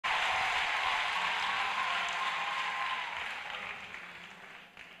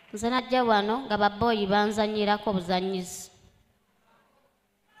nze najja wano nga baboyi banzanyirako buzanyizi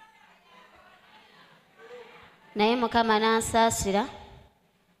naye Mukama nansaasira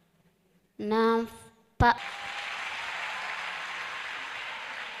nampa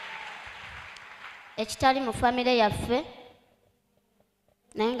ekitali mu famire yaffe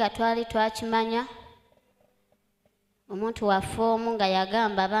naye nga twali twakimanya omuntu waffe omu nga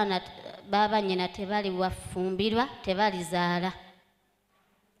yagamba abaana baabanyina tebali wafumbirwa tebalizaala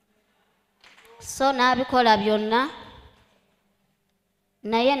so n'abikola byonna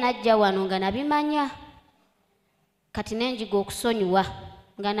naye najja wano nga nabimanya kati nenjiga okusonyiwa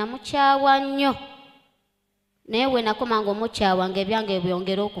nga namukyawa nnyo naye we nakoma nga omukyawa nga ebyange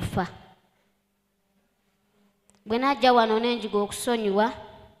byongera okufa bwe najja wano nenjiga okusonyiwa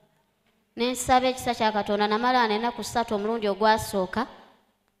nensaba ekisa kya Katonda namala n'ennaku 3 omulundi ogwasooka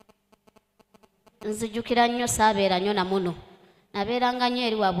nzijukira nnyo saabeera nnyo namuno nabeeranga nnyo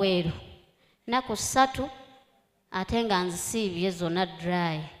eri wabweru nnaku 3 ate nga nzisiibye zonna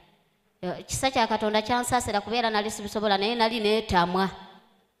dry ekisa kya Katonda kyansaasira kubeera nali sibisobola naye nali neetamwa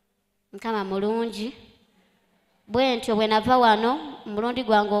Mukama mulungi bwe ntyo bwe nava wano omulundi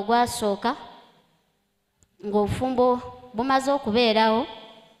gwange ogwasooka ng'obufumbo bumaze okubeerawo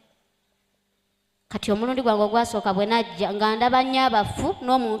kati omulundi gwange ogwasooka bwe najja nga ndaba nnyo abafu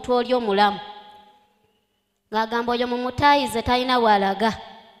n'omuntu oli omulamu ng'agamba oyo mumutaayize talina walaga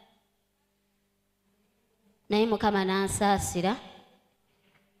naye Mukama nansaasira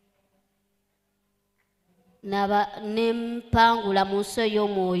nempangula mu nsi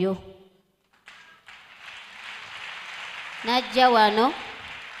ey'omwoyo najja wano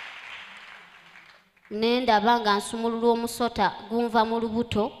nendaba nga nsumulula omusota gunva mu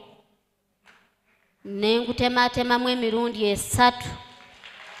lubuto nengutematemamu emirundi 3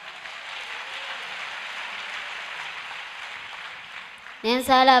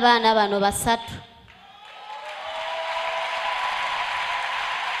 nenzaala abaana bano 3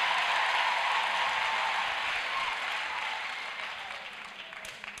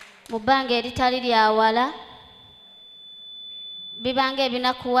 mu bbanga eritali lyawala bibanga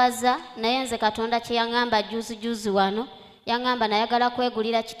ebinakuwaza naye nze Katonda kye yaŋŋamba juzi wano yaŋŋamba nayagala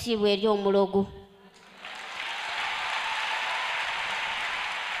kwegulira kitiibwa eri omulogo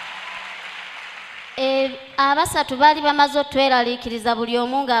abasatu baali bamaze otweraliikiriza buli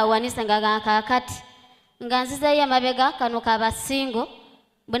omu ng'awanise nga kaakati nga nzizeeyo emabega kano kabasingo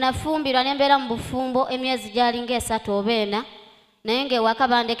bwe nafumbirwa ne mbeera mu bufumbo emyezi gyalinga 3 oba 4 naye ng'ewaka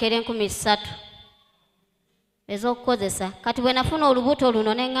bandekera 3,000 ez'okukozesa kati bwe nafuna olubuto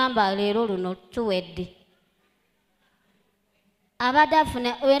luno ne ŋŋamba leero luno tuwedde abadde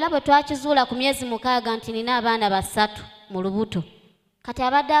afuna era bwe twakizuula ku myezi 6 nti nina abaana 3 mu lubuto kati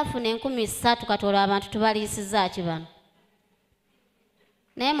abadde afuna 3,000 kati olwo abantu tubaliisiza ki bano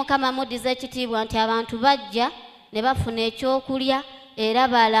naye Mukama muddiza ekitiibwa nti abantu bajja ne bafuna ekyokulya era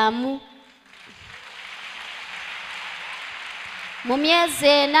balamu mu myezi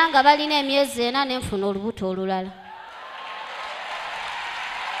 4 nga balina emyezi 4 nenfuna olubuto olulala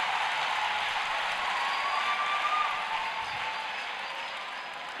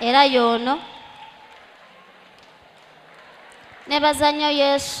era yoono nebaza nnyo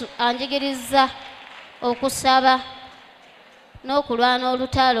Yesu anjigiriza okusaba n'okulwana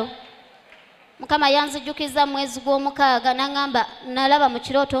olutalo Mukama yanzijukiza mu mwezi gw'omukaaga n'aŋŋamba nalaba mu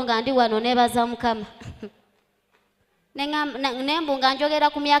kirooto nga ndi wano nebaza Mukama nembu nga njogera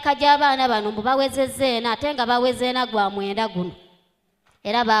ku myaka gy'abaana bano mbu bawezezza 4 ate nga baweze 4 gwa 9 guno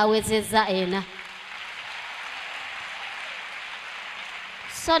era bawezezza 4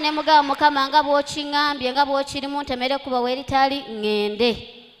 so ne mugaba Mukama nga bw'okiŋŋambye nga bw'okirimu ntemere kuba weeritali ŋŋende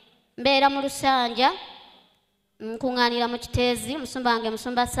mbeera mu Lusanja nkuŋŋaanira mu Kiteezi musumba wange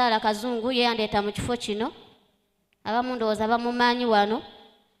musumba Saala Kazungu ye yandeeta mu kifo kino abamu ndowooza bamumanyi wano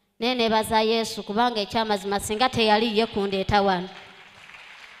naye nebaza Yesu kubanga ekyamazima singa teyali ye kundeeta wano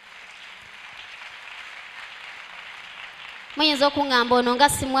muyinza okuŋŋamba ono nga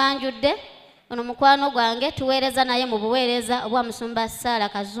simwanjudde ono mukwano gwange tuweereza naye mu buweereza obwa musumba Saala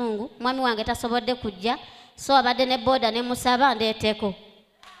Kazungu mwami wange tasobodde kujja so abadde ne booda ne musaba ndeeteko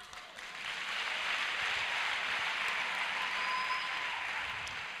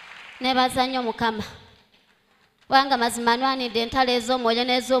nebaza nnyo Mukama wanga mazima nwanidde entalo ez'omwoyo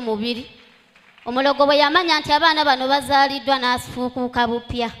n'ez'omubiri omulogo bwe yamanya nti abaana bano bazaaliddwa n'afuukuuka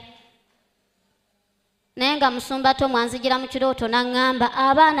bupya naye nga musumba to mwanzigira mu kirooto n'aŋŋamba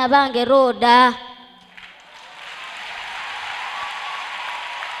abaana bange rooda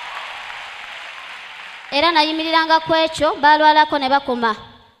era nayimiriranga ku ekyo balwalako ne bakoma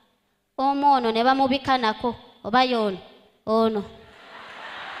omu ono ne bamubika nako oba yoono ono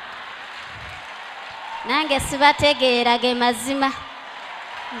nange sibategeera ge mazima.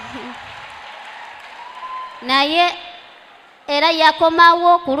 Naye era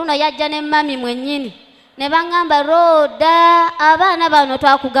yakomawo ku luno yajja ne mami mwennyini ne baŋŋamba Roda, abaana bano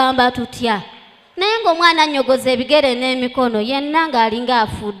twakugamba tutya, naye ng'omwana annyogoza ebigere n'emikono yenna ng'alinga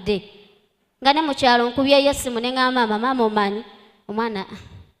afudde. Nga ne mu kyalo nkubyeyo essimu ne ŋŋamba maama omanyi omwana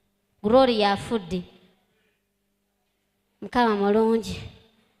Gloria afudde. Mukama mulungi,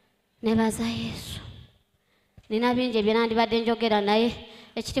 nebaza Yesu. Nina bingi ebyenandibadde njogera naye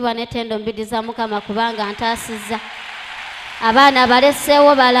ekitiibwa n'ettendo mbidiza Mukama kubanga ntaasizza. Abaana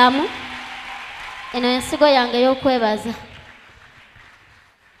baleseewo balamu. Eno ensigo yange ey'okwebaza.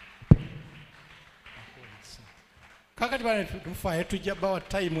 Kakati bane tufaayo tujja bawa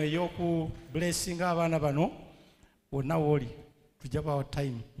time ey'oku blessing abaana bano wonna wooli tujja bawa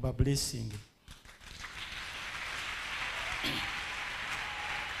time ba blessing.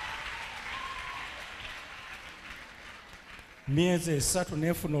 Myezi 3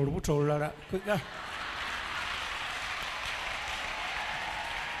 nefuna olubuto olulala.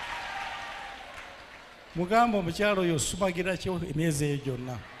 Mugamba omukyalo oyo osumagira kyo emyezi eyo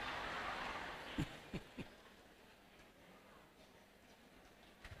gyonna.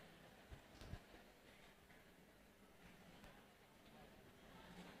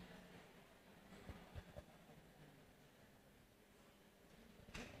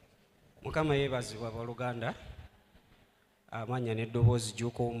 Mukama yeebazibwa booluganda. Amanya n'eddoboozi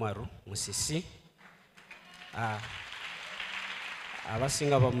Jjuuko Umaru Musisi.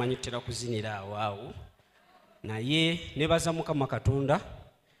 Abasinga bamanyi tera kuzinira awaawo. Naye nebaza Mukama Katonda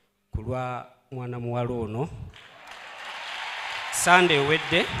ku lwa mwana muwala ono. Sande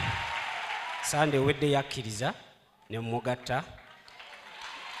ewedde yakkiriza ne mugatta.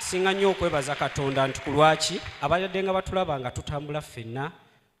 Singa nnyo okwebaza Katonda nti ku lwaki abadde nga batulaba nga tutambula ffenna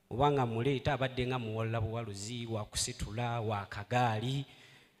oba nga muleeta abadde nga muwalula buwaluzi wa kusitula wa kagaali,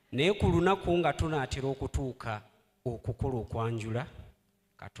 naye ku lunaku nga tunaatera okutuuka okukola okwanjula,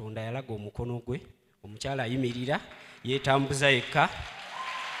 Katonda yalaga omukono gwe, omukyala ayimirira yeetambuza yekka,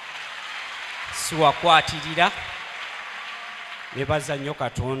 si wakwatirira. Nebaza nnyo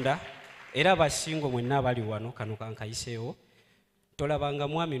Katonda era abasingo mwenna abali wano kano kankayiseewo, tolabanga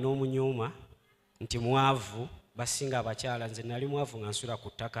mwami n'omunyooma nti mwavu. Basinga abakyala, nze nali mwavu nga nsula ku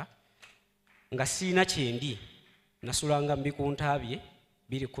ttaka nga siina kyendi, nasulanga mbi ku ntaabye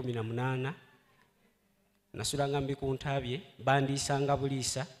 218, nasulanga mbi ku ntaabye bandiisanga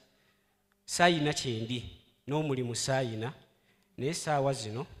buliisa, saayina kyendi n'omulimu saayina, naye saawa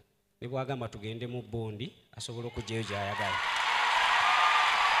zino ne bwagamba tugende mu bondi asobola okugyayo gy'ayagala.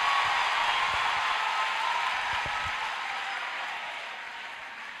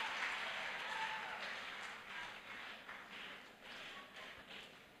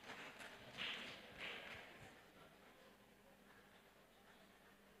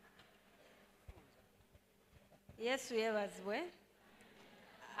 Yesu yebazibwe.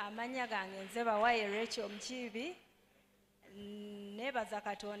 Amanya gange nze bawaye Rachel Mchibi. Nebaza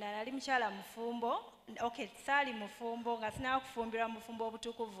Katonda nali mukyala mufumbo. Okay, saali mufumbo nga sinaba kufumbirwa mufumbo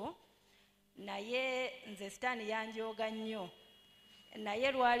obutukuvu. Naye nze sitaani yanjooga nnyo.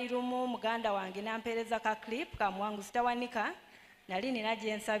 Naye lwali lumu muganda wange nampeereza ka clip kamwangu sitawanika. Nali nina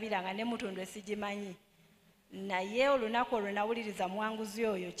gye nsabira nga ne mutundu esigimanyi. Naye olunaku olwo nawuliriza mwanguzi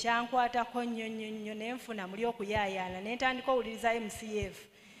oyo kyankwatako nnyo ne nfuna muli okuyaayaana ne ntandika owuliriza MCF.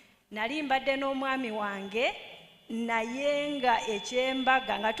 Nali mbadde n'omwami wange naye nga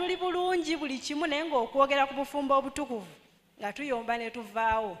ekyembaga nga tuli bulungi buli kimu, naye ng'okwogera ku bufumbo obutukuvu nga tuyomba ne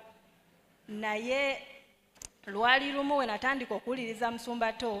tuvaawo. Naye lwali lumu we natandika okuwuliriza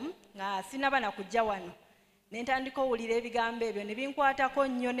Musumba Tom nga sinaba na kujja wano, ne ntandika owulira ebigambo ebyo ne binkwatako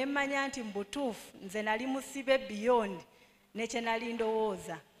nnyo ne mmanya nti mu butuufu nze nali musibe beyond ne kye nali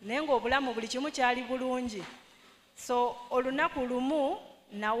ndowooza, naye ng'obulamu buli kimu kyali bulungi. So olunaku lumu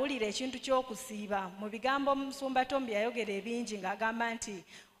nawulira ekintu ky'okusiiba mu bigambo Musumba Tom bye yayogera ebingi ng'agamba nti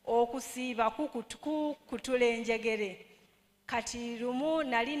okusiiba kukutula enjegere. Kati lumu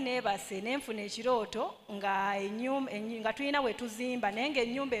nali neebase ne nfuna ekirooto nga tulina we tuzimba naye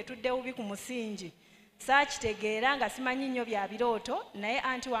ng'ennyumba etudde bubi ku musingi. Saakitegeera nga simanyi nnyo bya birooto, naye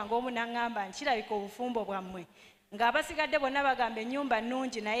anti wange omu n'aŋŋamba nkirabika obufumbo bwammwe. Ng'abasigadde bonna bagamba ennyumba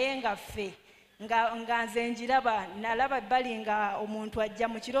nnungi naye nga ffe nga nze njiraba, nalaba ebbali nga omuntu ajja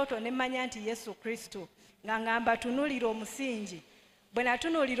mu kirooto ne mmanya nti Yesu Kristo, nga ŋŋamba tunuulira omusingi. Bwe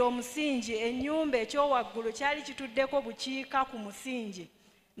natunuulira omusingi, ennyumba ekyowaggulu kyali kituddeko bukiika ku musingi,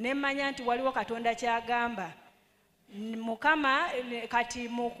 ne mmanya nti waliwo Katonda ky'agamba. Mukama kati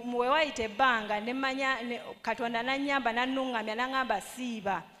we wayita ebbanga ne mmanya Katonda n'annyamba n'annuŋŋamya n'aŋŋamba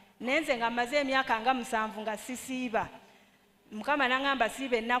siiba. nenze nga mmaze emyaka nga 7 nga sisiiba. Mukama n'angamba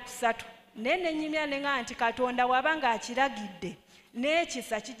siiba ennaku 3 naye nennyimya ne nga nti Katonda waba ng'akiragidde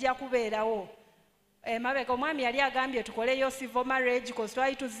n'ekisa kijja kubeerawo. Mabega omwami yali agambye tukoleyo civil marriage cause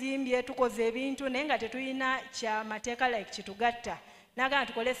twali tuzimbye tukoze ebintu naye nga tetulina kyamateeka like kitugatta. N'agamba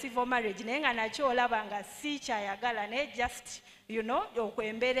tukole civil marriage naye nga nakyo olaba nga si kyayagala naye just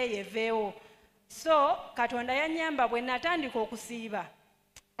okwembeera yeveewo. So Katonda yannyamba bwe natandika okusiiba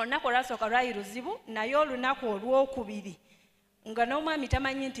olunaku olwasooka lwali luzibu naye olunaku olwokubiri nga n'omwami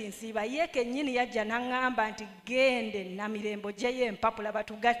tamanyi nti nsiiba ye kennyini yajja n'aŋŋamba nti gende Namirembe gyeyo empapula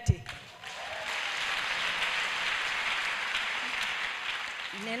batugatte.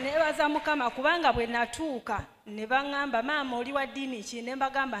 Neneebaza Mukama kubanga bwe natuuka ne baŋŋamba maama oli wa ddiini ki ne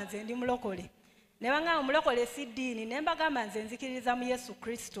mbagamba nze ndi mulokole. Ne baŋŋamba mulokole si ddiini ne mbagamba nze nzikiriza mu Yesu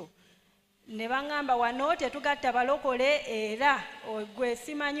Kristo. Ne baŋŋamba wano tetugatta balokole era gwe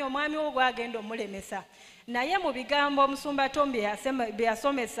simanyi omwami wo gwagenda omulemesa. Naye mu bigambo omusumba Tom bye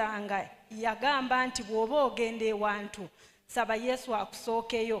yasomesanga yagamba nti bw'oba ogenda ewantu saba Yesu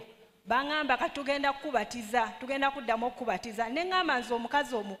akusookeyo. Baŋŋamba katugenda kukubatiza tugenda kuddamu okukubatiza ne ŋŋamba nze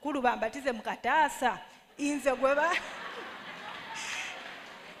omukazi omukulu bambatize mu kataasa nze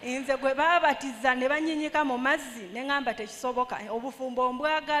gwe baabatiza ne banyinyika mu mazzi ne ŋŋamba tekisoboka obufumbo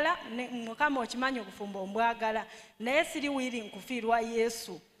ombwagala Mukama okimanyi obufumbo ombwagala naye siri wiiri nkufiirwa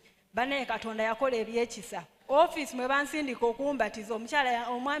Yesu. Banaye Katonda yakola ebyekisa. Office mwe bansindika okumbatiza omukyala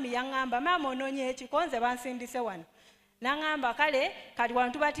omwami yaŋŋamba maama onoonye ekikonze bansindise wano. N'aŋŋamba kale kati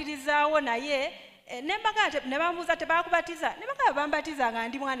wano tubatirizaawo naye ne bambuuza tebakubatiza ne bagamba bambatiza nga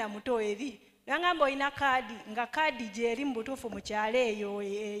ndi mwana muto eri. N'aŋŋamba olina kaadi nga kaadi gyeri mu butuufu mu kyalo eyo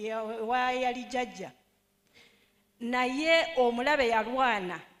yali jjajja. Naye omulabe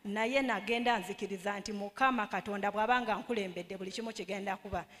yalwana naye nagenda nzikiriza nti Mukama Katonda bw'abanga nkulembedde buli kimu kigenda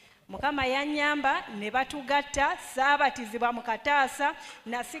kuba. Mukama yannyamba ne batugatta saabatizibwa mu kataasa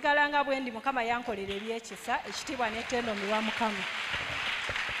nasigalanga bwe ndi Mukama yankolera ebyekisa ekitiibwa n'ettendo miwa Mukama.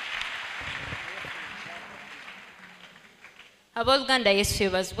 Abooluganda Yesu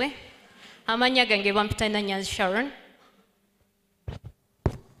yeebazibwe. Amannya gange bampita Nyanzi Sharon.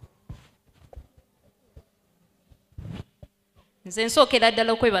 Nze nsookera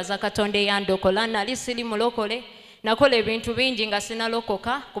ddala okwebaza Katonda eyandokola nali siri mulokole nakola ebintu bingi nga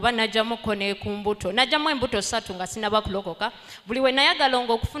sinalokoka kuba najjamuko ne ku mbuto najjamu embuto 3 nga sinaba kulokoka. Buli we nayagala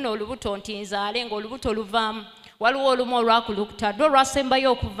okufuna olubuto nti nzaale ng'olubuto luvaamu waliwo olumu olwakulukuta ddo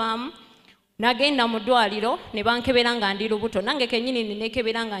olwasembayo okuvaamu nagenda mu ddwaliro ne bankebera nga ndi lubuto nange kennyini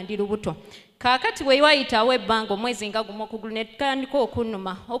nenekebera nga ndi lubuto. Kaakati bwe wayitawo ebbanga omwezi nga gumu okugulu ne tutandika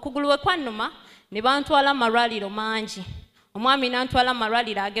okunnuma okugulu we kwannuma ne bantwala amalwaliro mangi. Omwami n'antwala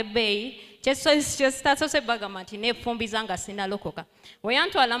amalwaliro ag'ebbeeyi kyesitaasose bagamba nti neefumbiza nga sinalokoka. Bwe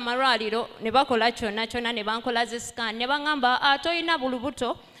yantwala amalwaliro ne bakola kyonna ne bankola zi scan ne baŋŋamba toyina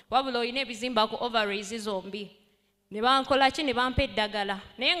bulubuto wabula oyina ebizimba ku ovaries zombi. Ne bankola ki ne bampa eddagala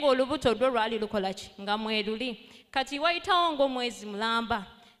naye ng'olubuto lwo lwali lukola ki nga mweruli. Kati wayitawo ng'omwezi mulamba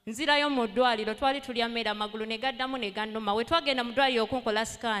nzirayo mu ddwaliro twali tulya mmere amagulu ne gaddamu ne gannuma. We twagenda mu ddwaliro okunkola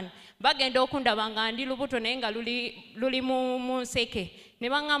scan bagenda okundaba nga ndi lubuto naye nga luli mu nseke ne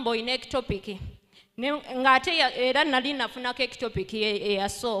baŋŋamba oyina ectopic ng'ate era nali nafunako ectopic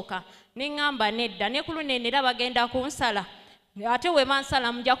eyasooka ne ŋŋamba nedda ne ku luno era bagenda kunsala ate we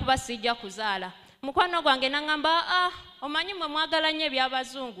bansala mujja kuba sijja kuzaala. Mukwano gwange n'aŋŋamba omanyi mwe mwagala nnyo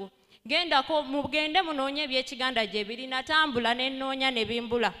eby'abazungu gendako mugende munoonye ebyekiganda gye biri. Natambula ne nnoonya ne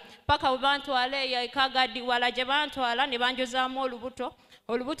bimbula paka bwe bantwala eyo ekagadi wala gye bantwala ne banjozaamu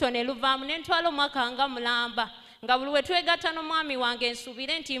olubuto ne luvaamu ne ntwala omwaka nga mulamba nga buli we twegatta n'omwami wange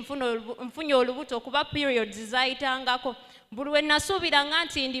nsuubire nti nfunye olubuto kuba periods zayitangako. Buli we nasuubiranga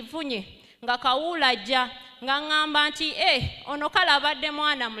nti ndifunye nga kawuula ajja nga ŋŋamba nti ono kale abadde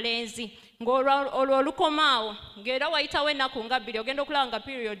mwana mulenzi ng'olwo olukomaawo ng'era wayitawo ennaku nga 2 ogenda okulaba nga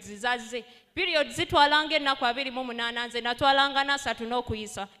periods zazze. Periods zitwalanga ennaku 28 nze natwalanga na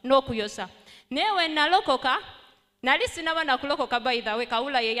 3 n'okuyosa. Naye we nalokoka nali sinaba nakulokoka by the way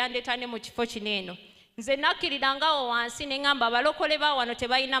kawula ye yandeeta ne mu kifo kino eno. Nze nakkirirangaawo wansi ne ŋŋamba abalokole ba wano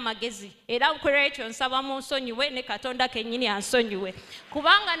tebalina magezi era kulwekyo nsaba munsonyiwe ne Katonda kennyini ansonyiwe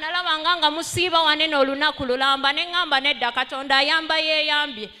kubanga nalabanga nga musiiba wanene olunaku lulamba ne ŋŋamba nedda Katonda ayamba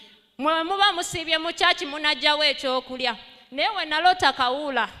yeeyambye mwe muba musiibye mu kyaki munajjawo ekyokulya. Naye we naloota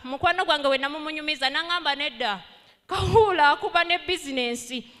kawuula mukwano gwange we namumunyumiza n'aŋŋamba nedda kawuula akuba ne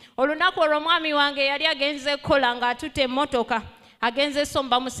bizinensi. Olunaku olwo omwami wange yali agenze kukola ng'atutte emmotoka agenze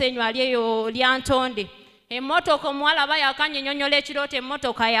somba musenyu ali eyo lyantonde. Emmotoka omuwala aba yakannyonnyola ekirooto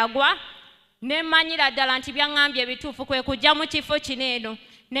emmotoka yagwa ne mmanyira ddala nti byaŋŋambye ebituufu kwe kujja mu kifo kino eno.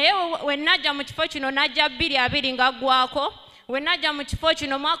 naye we najja mu kifo kino najja 2 nga gwako we najja mu kifo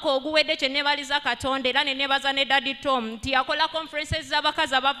kino mwaka oguwedde kye neebaliza Katonda era ne neebaza ne Daddy Tom nti yakola conferences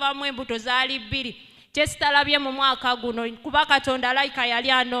z'abakazi abavaamu embuto zaali 2 kyesitalabye mu mwaka guno kuba Katonda alayika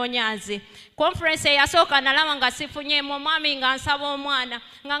yali anoonya nze. Conference eyasooka nalaba nga sifunyeemu omwami nga nsaba omwana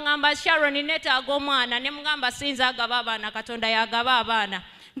nga ngamba Sharon neetaaga omwana ne mugamba sinza agaba abaana Katonda yagaba abaana.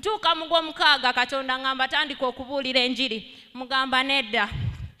 Ntuuka mu gw'omukaaga Katonda ngamba tandika okubuulira enjiri mugamba nedda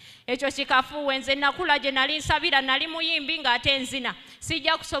ekyo kikafuwe nze nakula gye nali nsabira nali muyimbi ng'ate nzina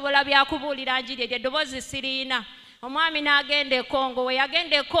sijja kusobola byakubuulira njiri eryo eddoboozi siriina. Omwami n'agenda e Congo we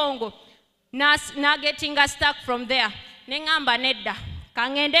yagenda e Congo n'agetinga stuck from there ne ngamba nedda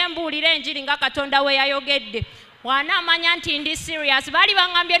kangende mbuulire enjiri nga Katonda we yayogedde wanaamanya nti ndi serious. Baali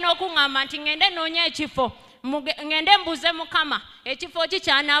baŋŋambye n'okuŋŋamba nti ngende noonye ekifo ngende mbuuze Mukama ekifo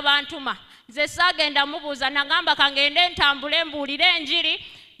kikyanaabantuma. Nze saagenda mubuuza nagamba kangende ntambule mbuulire enjiri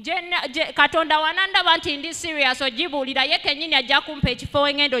Katonda wanandaba nti ndi serious ogibuulira ye kennyini ajja kumpa ekifo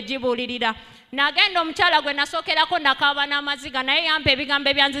wengenda ogibuulirira. Nagenda omukyala gwe nasookerako nakaaba n'amaziga naye yampa ebigambo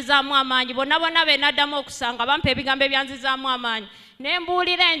ebyanzizaamu amaanyi bonna be naddamu okusanga bampa ebigambo ebyanzizaamu amaanyi ne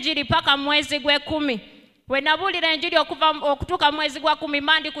mbuulira enjiri paka mu mwezi gw'e10. We nabuulira enjiri okutuuka mu mwezi gwa 10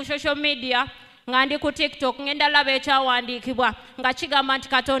 mba ndi ku social media nga ndi ku TikTok ngenda laba ekyawandiikibwa nga kigamba nti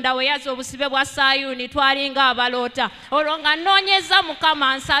Katonda we yazza obusibe bwa Sayuni twalinga abaloota. Olwo nga nnoonyeza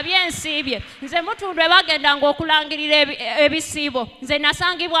Mukama nsabye ensiibye nze mutundwe bagendanga okulangirira ebisiibo nze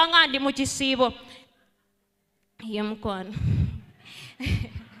nasangibwa nga ndi mu kisiibo ye mukwano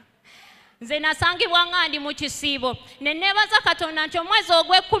nze nasangibwa nga ndi mu kisiibo ne neebaza Katonda nti omwezi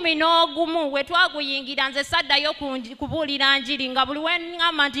ogw'e11 we twaguyingira nze saddayo kubuulira njiri nga buli we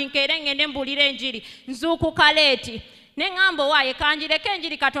ŋŋamba nti nkeere ngende mbuulira enjiri nzuukuka leeti ne ŋŋamba owaaye kanjireko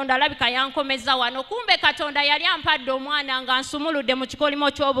enjiri Katonda alabika yankomeza wano. Kumbe Katonda yali ampadde omwana nga nsumuludde mu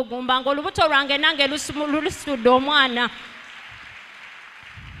kikolimo ky'obugumba ng'olubuto lwange nange lulusitudde omwana.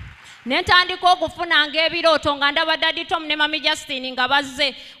 Nentandika okufunanga ebirooto nga ndaba Daddy Tom ne Mami Justine nga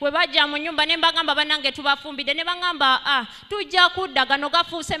bazze we bajja mu nnyumba ne mbagamba bannange tubafumbidde ne baŋŋamba tujja kudda gano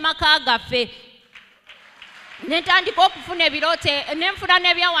gafuuse maka gaffe. Nentandika okufuna ebirooto nenfuna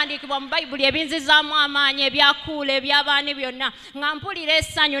n'ebyawandiikibwa mu Bayibuli ebinzizaamu amaanyi ebyakuula ebyabaani byonna nga mpulira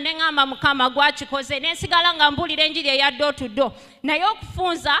essanyu ne ŋŋamba Mukama gwakikoze nensigala nga mpulira enjiri eya door to door. Naye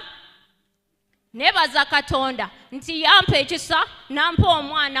okufunza nebaza Katonda nti yampa ekisa nampa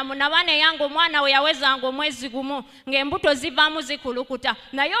omwana munabane yange omwana we yawezanga omwezi gumu ng'embuto zivaamu zikulukuta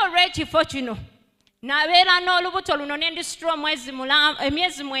naye olw'ekifo kino nabeera n'olubuto luno nendisitula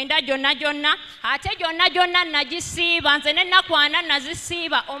emyezi 9 gyonna ate gyonna nagisiiba nze n'ennaku 4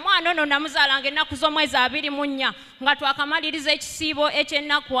 nazisiiba. Omwana ono namuzaalanga ennaku z'omwezi 24 nga twakamaliriza ekisiibo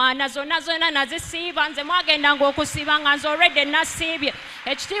eky'ennaku 4 zonna nazisiiba nze mwagendanga okusiiba nga nze olwedde nasiibye.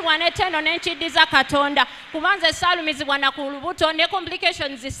 Ekitiibwa n'ettendo nenkiddiza Katonda kuba nze saalumizibwa na ku lubuto ne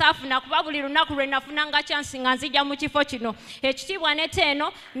complications zisaafuna kuba buli lunaku lwe nafunanga chansi nga nzija mu kifo kino. Ekitiibwa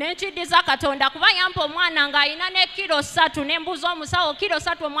n'ettendo nenkiddiza Katonda kuba yampa omwana ng'alina ne kilo 3 ne mbuuza omusawo kilo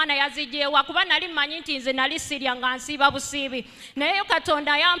 3 omwana yazijeewa kuba nali mmanyi nti nze nali sirya nga nsiiba busiibi. Naye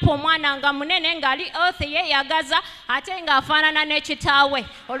Katonda yampa omwana nga munene ng'ali earth yeeyagaza ate ng'afaanana n'ekitaawe.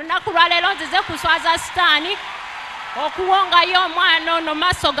 Olunaku lwaleero nzize kuswaza sitaani okuwongayo omwana ono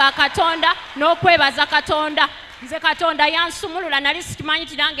maaso ga Katonda n'okwebaza Katonda. Nze Katonda yansumulula nali sikimanyi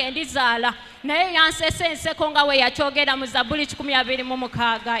ti nange ndizaala naye yansese enseko nga we yakyogera mu Zabbuli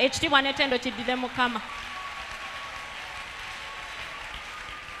 126. Ekitiibwa n'ettendo kiddire Mukama.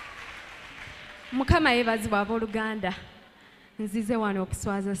 Mukama yeebazibwa abooluganda. Nzize wano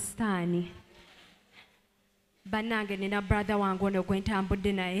okuswaza sitaani. Bannange nina brother wange ono gwe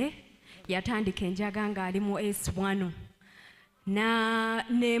ntambudde naye yatandika enjaga ng'ali mu S1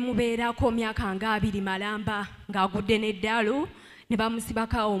 nemubeerako myaka nga 2 malamba ng'agudde n'eddalu ne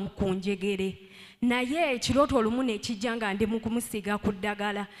bamusibako ku njegere. Naye ekirooto olumu nekijja nga ndi mu kumusiiga ku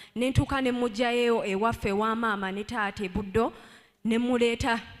ddagala ne ntuuka ne mujjayo ewaffe ewa maama ne taata e Buddo ne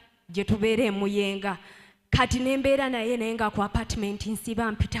muleeta gye tubeera e Muyenga. Kati nembeera naye naye nga ku apartment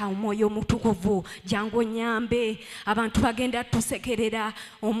nsiba mpita Omwoyo Omutukuvu jangu onyambe abantu bagenda tusekerera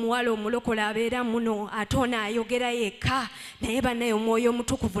omuwala omulokola abeera muno ate ono ayogera yekka naye bannaye Omwoyo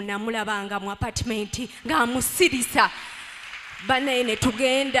Omutukuvu namulabanga mu apartment ng'amusirisa. Bannaye ne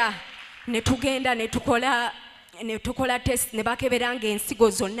tugenda ne tukola test ne bakebera ng'ensigo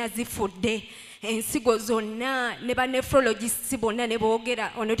zonna zifudde. Ensigo zonna ne ba nephrologists bonna ne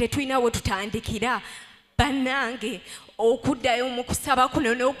boogera ono tetulina we tutandikira. Bannange okuddayo mu kusaba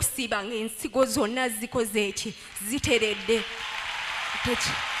kuno n'okusiiba ng'ensigo zonna zikoze eki ziteredde.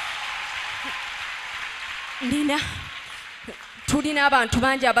 tulina abantu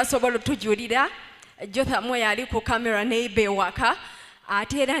bangi abasobola otujulira Jotham yali ku kamera neibe waka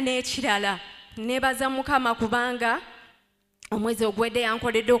ate era n'ekirala nebaza Mukama kubanga omwezi ogwedde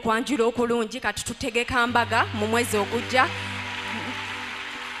yankoledde okwanjula okulungi kati tutegeka mbaga mu mwezi ogujja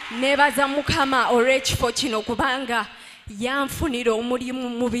nebaza Mukama olw'ekifo kino kubanga yanfunira omulimu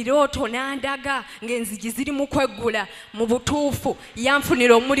mu birooto n'andaga ng'enzigi ziri mu kweggula mu butuufu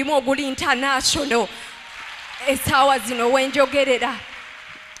yanfunira omulimu oguli international essaawa zino wenjogerera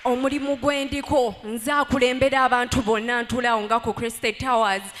omulimu gwendiko nze akulembera abantu bonna ntulawo nga ku Crested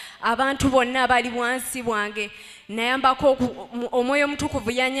Towers abantu bonna bali wansi bwange nayambako omwoyo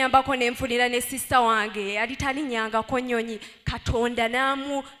omutukuvu yanyambako nenfunira ne sister wange yali talinyangako nnyonyi Katonda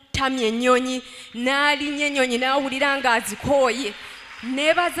namutamya ennyonyi n'alinnya ennyonyi n'awulira ng'azikooye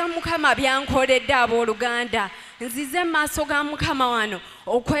nebaza Mukama byankoledde abooluganda nzize mu maaso ga Mukama wano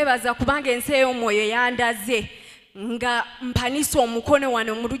okwebaza kubanga ensi ey'omwoyo yandaze nga mpanisa omukono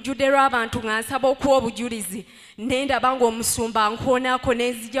wano mu lujjudde lw'abantu nga nsaba okuwa obujulizi nendaba ng'omusumba nkoonako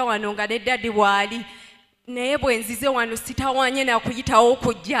nenzija wano nga ne Daddy bw'ali naye bwe nzize wano sitawanye nakuyitawo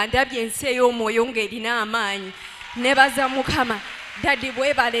okujja ndabye ensi ey'omwoyo ng'erina amaanyi nebaza Mukama Daddy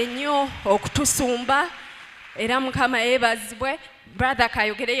bwebale nnyo okutusumba era Mukama yeebazibwe brother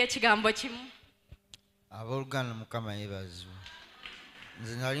kayogereyo ekigambo kimu abooluganda Mukama yeebazibwe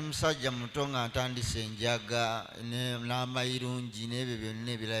nze nali musajja muto nga ntandise enjaga n'amayirungi n'ebyo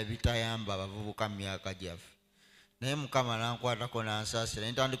byonna ebirala bitayamba abavubuka mu myaka gyaffe naye Mukama nankwatako nansaasira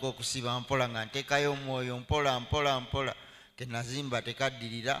ntandika okusiba mpola nga nteekayo omwoyo mpola mpola mpola ke nazimba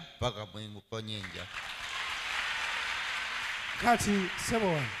tekaddirira paka bwe nguponye enjaga kati sebo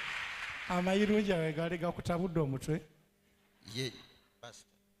wange amayirungi awe gali gakutabudde omutwe ye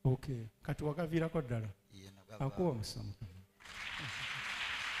pastor okay kati wakaviirako ddala akuwa omusamu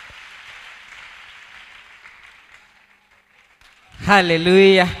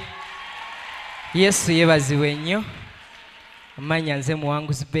Hallelujah. Yesu yebazibwe nnyo. Amanya nze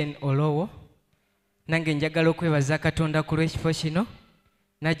muwanguzi Ben Olowo. Nange njagala okwebaza Katonda ku lw'ekifo kino.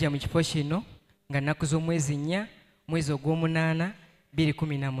 Najja mu kifo kino nga nnaku z'omwezi 4 mwezi ogw'omunaana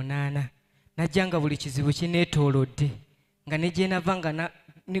 2018. Najja nga buli kizibu kineetoolodde nga ne gye nava nga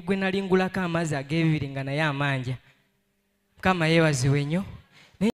ne gwe nalingulako amazzi ag'ebibiri nga naye amanja. Mukama yeebazibwe nnyo.